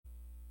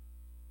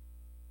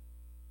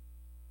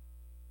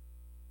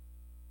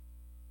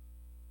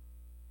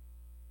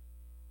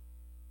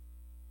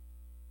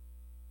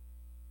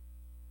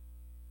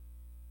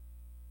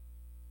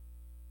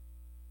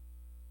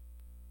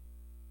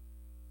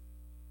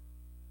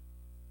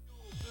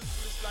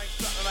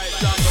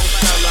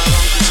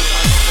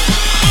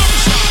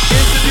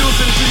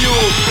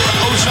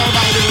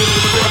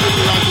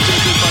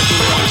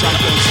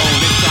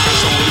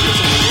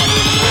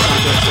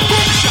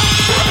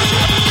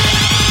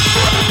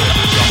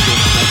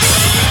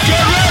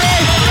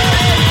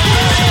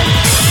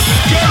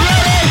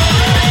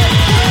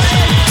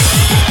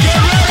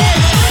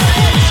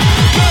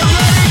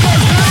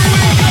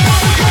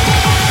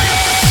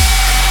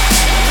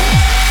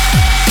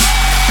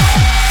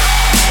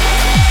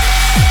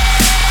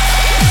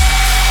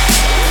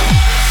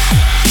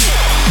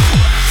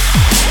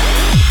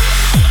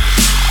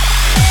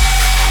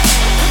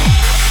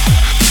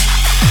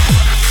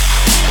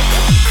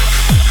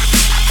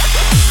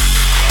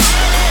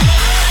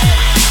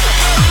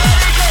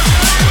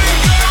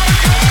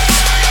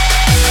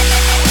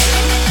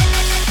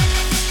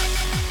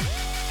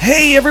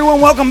Hey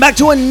everyone, welcome back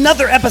to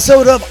another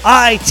episode of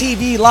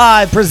ITV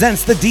Live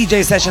presents the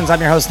DJ Sessions.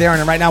 I'm your host Darren,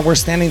 and right now we're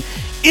standing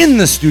in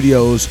the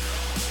studios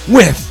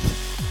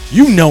with,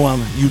 you know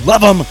him, you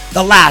love him,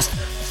 the last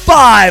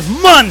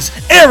 5 months.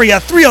 Area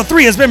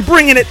 303 has been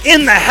bringing it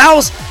in the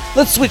house.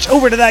 Let's switch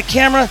over to that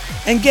camera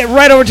and get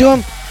right over to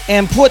him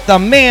and put the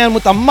man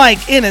with the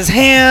mic in his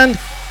hand.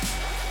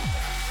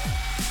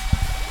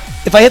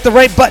 If I hit the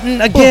right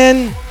button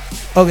again,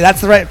 oh,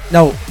 that's the right,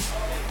 no,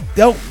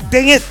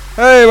 dang it.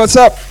 Hey, what's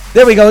up?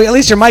 There we go. At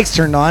least your mic's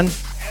turned on.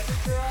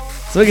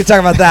 So we can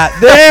talk about that.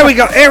 There we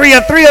go.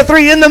 Area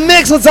 303 in the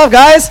mix. What's up,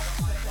 guys?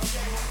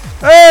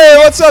 Hey,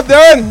 what's up,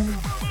 Darren?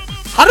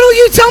 How do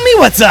you tell me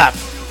what's up?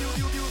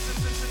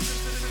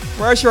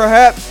 Where's your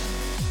hat?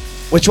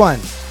 Which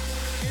one?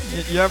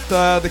 You have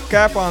the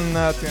cap on.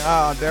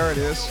 There it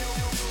is.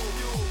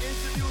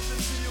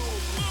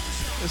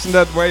 Isn't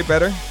that way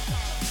better?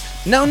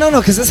 No,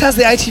 because this has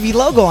the ITV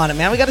logo on it,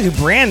 man. We got to do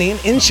branding,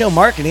 in-show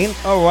marketing.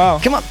 Oh, wow.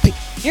 Come on.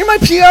 You're my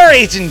PR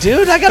agent,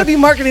 dude. I got to be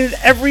marketing at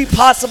every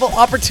possible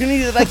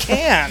opportunity that I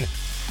can.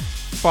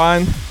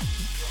 Fine.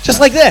 Just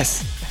like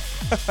this.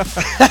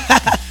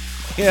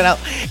 You know.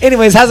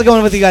 Anyways, how's it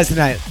going with you guys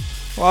tonight?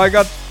 Well,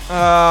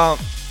 I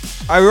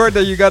heard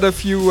that you got a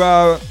few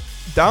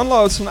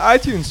downloads on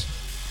iTunes.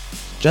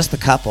 Just a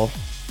couple.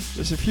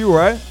 Just a few,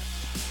 right?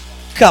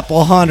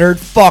 Couple hundred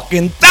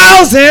fucking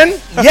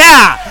thousand.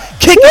 Yeah.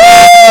 Kicking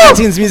off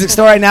iTunes Music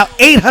Store right now.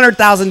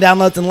 800,000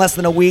 downloads in less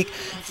than a week.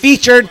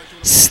 Featured.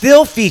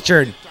 Still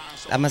featured.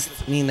 That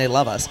must mean they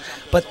love us.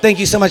 But thank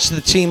you so much to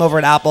the team over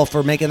at Apple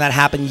for making that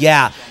happen.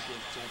 Yeah.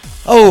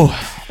 Oh.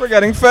 We're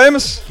getting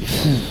famous.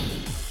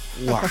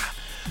 Wow.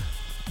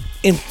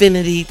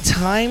 Infinity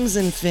times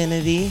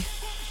infinity.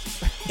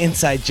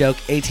 Inside joke.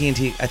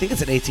 AT&T. I think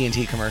it's an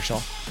AT&T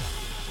commercial.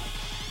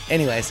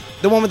 Anyways,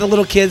 the one with the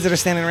little kids that are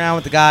standing around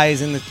with the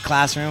guys in the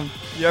classroom.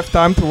 You have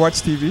time to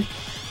watch TV?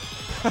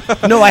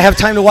 No, I have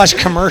time to watch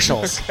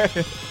commercials.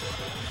 Okay.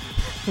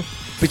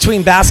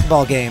 Between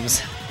basketball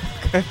games.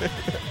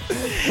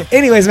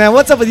 Anyways, man,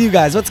 what's up with you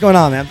guys? What's going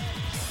on, man?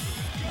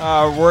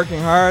 Working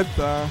hard.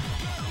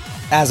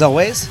 As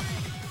always.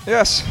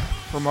 Yes.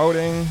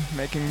 Promoting,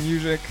 making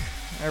music,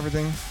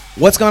 everything.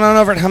 What's going on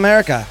over at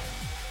America?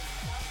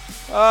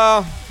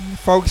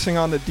 Focusing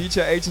on the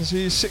DJ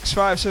agency,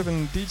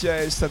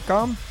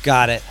 657djs.com.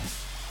 Got it.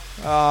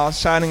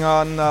 Signing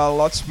on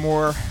lots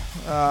more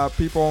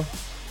people.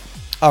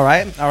 All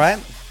right.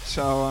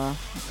 So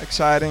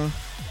exciting.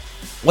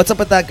 What's up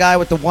with that guy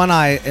with the one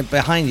eye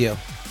behind you?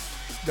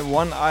 The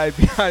one eye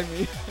behind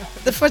me.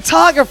 The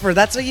photographer.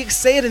 That's what you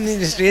say it in the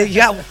industry.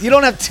 You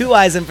don't have two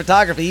eyes in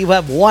photography. You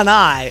have one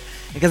eye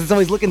because it's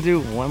always looking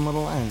through one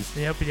little lens.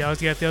 Yep, and you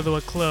always got the other one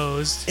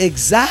closed.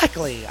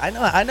 Exactly.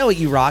 I know what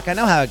you rock. I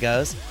know how it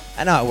goes.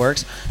 I know how it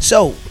works.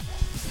 So,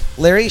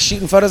 Larry,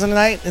 shooting photos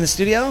tonight in the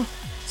studio?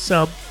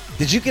 So,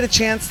 did you get a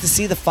chance to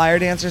see the fire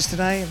dancers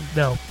tonight?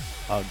 No.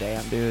 Oh,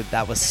 damn, dude.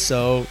 That was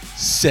so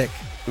sick.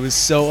 It was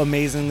so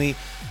amazingly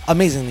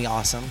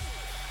awesome.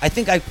 I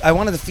think I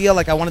wanted to feel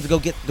like I wanted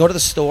to go to the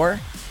store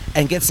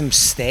and get some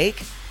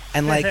steak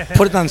and like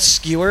put it on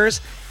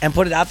skewers and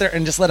put it out there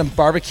and just let them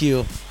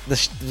barbecue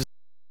the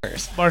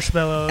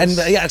marshmallows and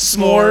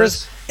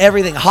s'mores,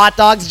 everything, hot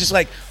dogs. Just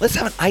like, let's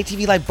have an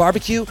ITV Live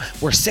barbecue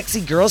where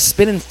sexy girls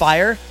spin in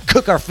fire,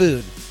 cook our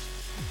food.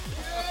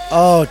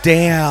 Oh,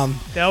 damn.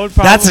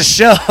 That's a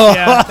show.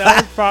 Yeah, that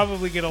would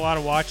probably get a lot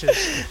of watches.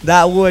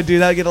 That would,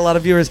 dude. That would get a lot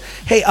of viewers.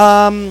 Hey,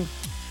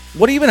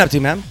 what have you been up to,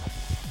 man?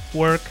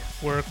 Work.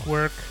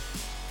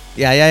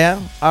 Yeah.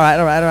 All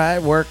right.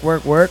 Work.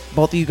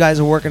 Both of you guys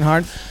are working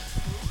hard.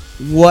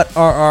 What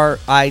are our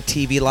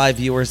ITV Live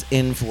viewers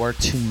in for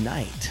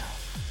tonight?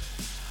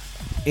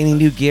 Any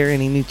new gear,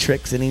 any new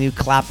tricks, any new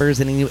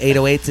clappers, any new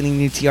 808s, any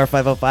new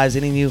TR-505s,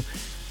 any new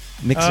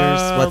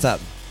mixers? What's up?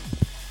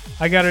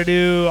 I got a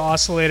new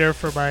oscillator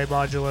for my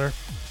modular.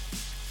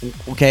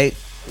 Okay.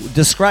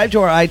 Describe to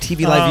our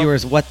ITV Live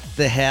viewers what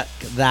the heck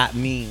that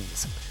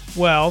means.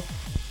 Well,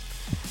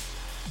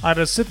 on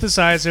a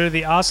synthesizer,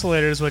 the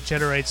oscillator is what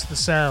generates the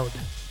sound.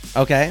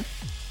 Okay.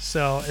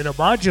 So in a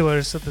modular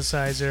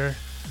synthesizer,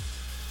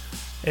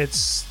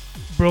 it's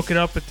broken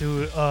up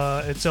into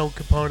its own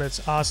components: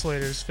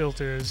 oscillators,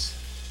 filters,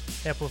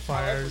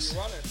 amplifiers.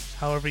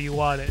 However you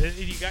want it.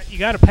 You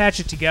got to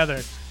patch it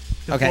together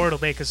before it'll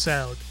make a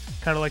sound.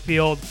 Kind of like the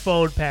old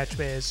phone patch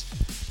bass.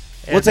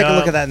 We'll take a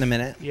look at that in a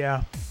minute.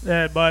 Yeah,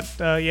 I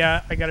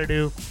got a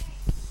new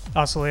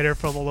oscillator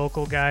from a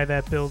local guy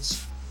that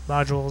builds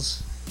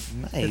modules.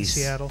 Nice. In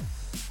Seattle.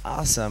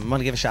 Awesome. Want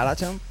to give a shout out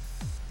to him?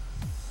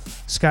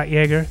 Scott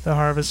Yeager, the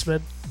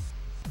Harvestman.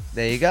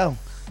 There you go.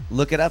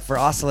 Look it up for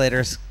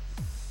oscillators.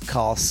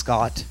 Call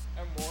Scott.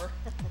 And more.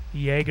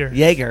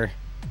 Yeager,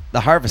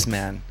 the Harvest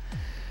Man.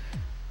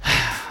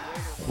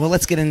 Well,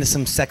 let's get into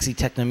some sexy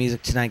techno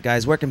music tonight,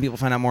 guys. Where can people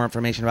find out more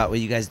information about what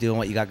you guys do and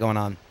what you got going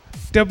on?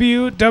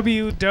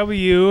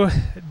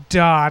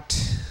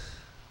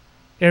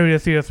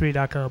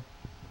 www.area303.com.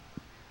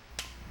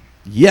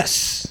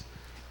 Yes.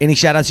 Any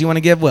shout outs you want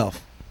to give, Will?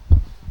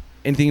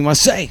 Anything you want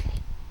to say?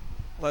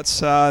 Let's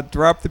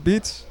drop the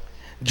beats.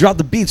 Drop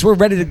the beats. We're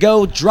ready to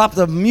go. Drop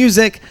the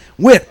music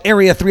with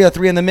Area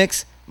 303 in the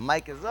mix.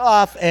 Mic is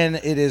off, and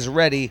it is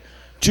ready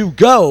to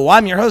go.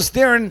 I'm your host,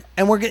 Darren,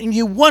 and we're getting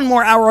you one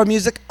more hour of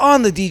music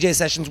on the DJ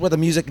Sessions where the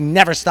music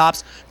never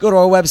stops. Go to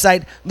our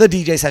website,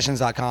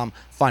 thedjsessions.com.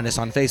 Find us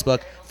on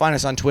Facebook. Find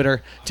us on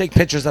Twitter. Take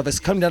pictures of us.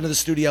 Come down to the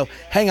studio.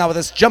 Hang out with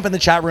us. Jump in the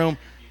chat room.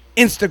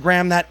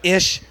 Instagram that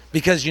ish,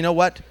 because you know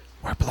what?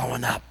 We're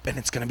blowing up, and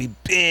it's going to be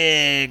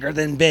bigger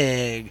than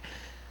big.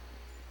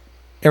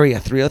 Area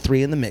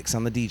 303 in the mix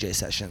on the DJ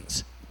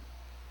Sessions.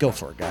 Go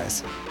for it,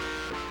 guys.